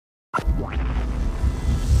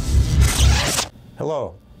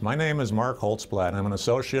Hello, my name is Mark Holtzblatt. I'm an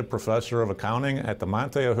Associate Professor of Accounting at the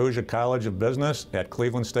Monte College of Business at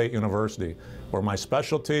Cleveland State University, where my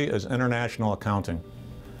specialty is international accounting.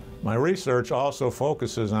 My research also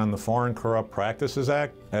focuses on the Foreign Corrupt Practices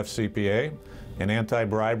Act, FCPA, and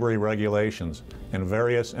anti-bribery regulations, and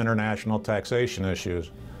various international taxation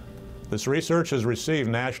issues. This research has received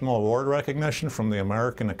national award recognition from the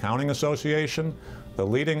American Accounting Association, the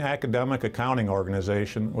leading academic accounting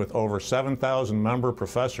organization with over 7,000 member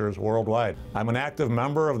professors worldwide. I'm an active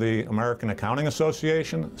member of the American Accounting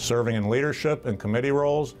Association, serving in leadership and committee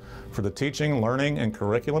roles for the Teaching, Learning, and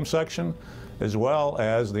Curriculum section, as well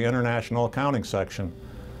as the International Accounting section.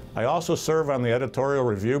 I also serve on the editorial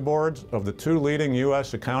review boards of the two leading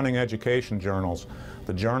U.S. accounting education journals,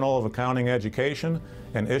 the Journal of Accounting Education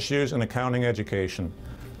and Issues in Accounting Education.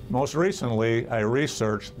 Most recently, I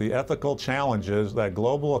researched the ethical challenges that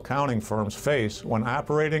global accounting firms face when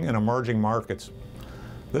operating in emerging markets.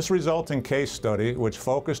 This resulting case study, which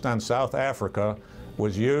focused on South Africa,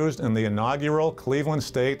 was used in the inaugural Cleveland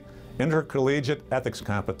State Intercollegiate Ethics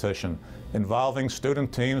Competition, involving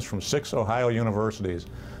student teams from 6 Ohio universities.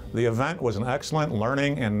 The event was an excellent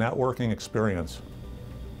learning and networking experience.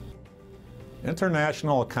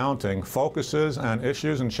 International accounting focuses on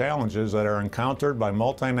issues and challenges that are encountered by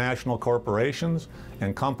multinational corporations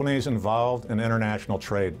and companies involved in international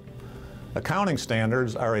trade. Accounting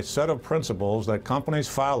standards are a set of principles that companies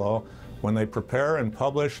follow when they prepare and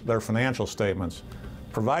publish their financial statements,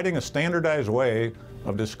 providing a standardized way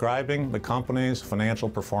of describing the company's financial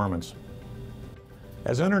performance.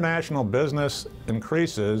 As international business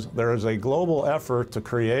increases, there is a global effort to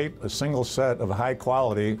create a single set of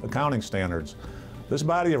high-quality accounting standards. This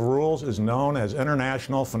body of rules is known as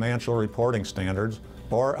International Financial Reporting Standards,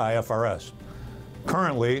 or IFRS.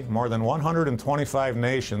 Currently, more than 125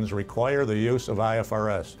 nations require the use of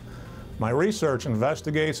IFRS. My research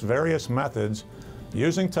investigates various methods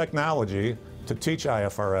using technology to teach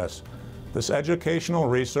IFRS. This educational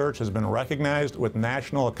research has been recognized with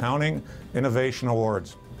National Accounting Innovation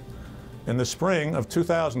Awards. In the spring of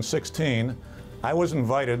 2016, I was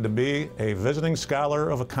invited to be a visiting scholar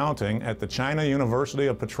of accounting at the China University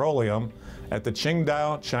of Petroleum at the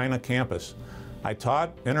Qingdao, China campus. I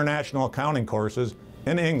taught international accounting courses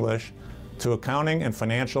in English to accounting and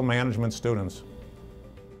financial management students.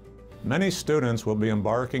 Many students will be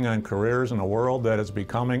embarking on careers in a world that is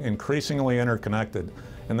becoming increasingly interconnected.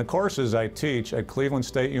 In the courses I teach at Cleveland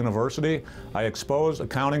State University, I expose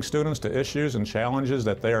accounting students to issues and challenges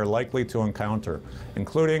that they are likely to encounter,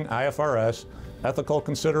 including IFRS, ethical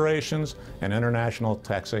considerations, and international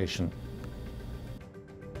taxation.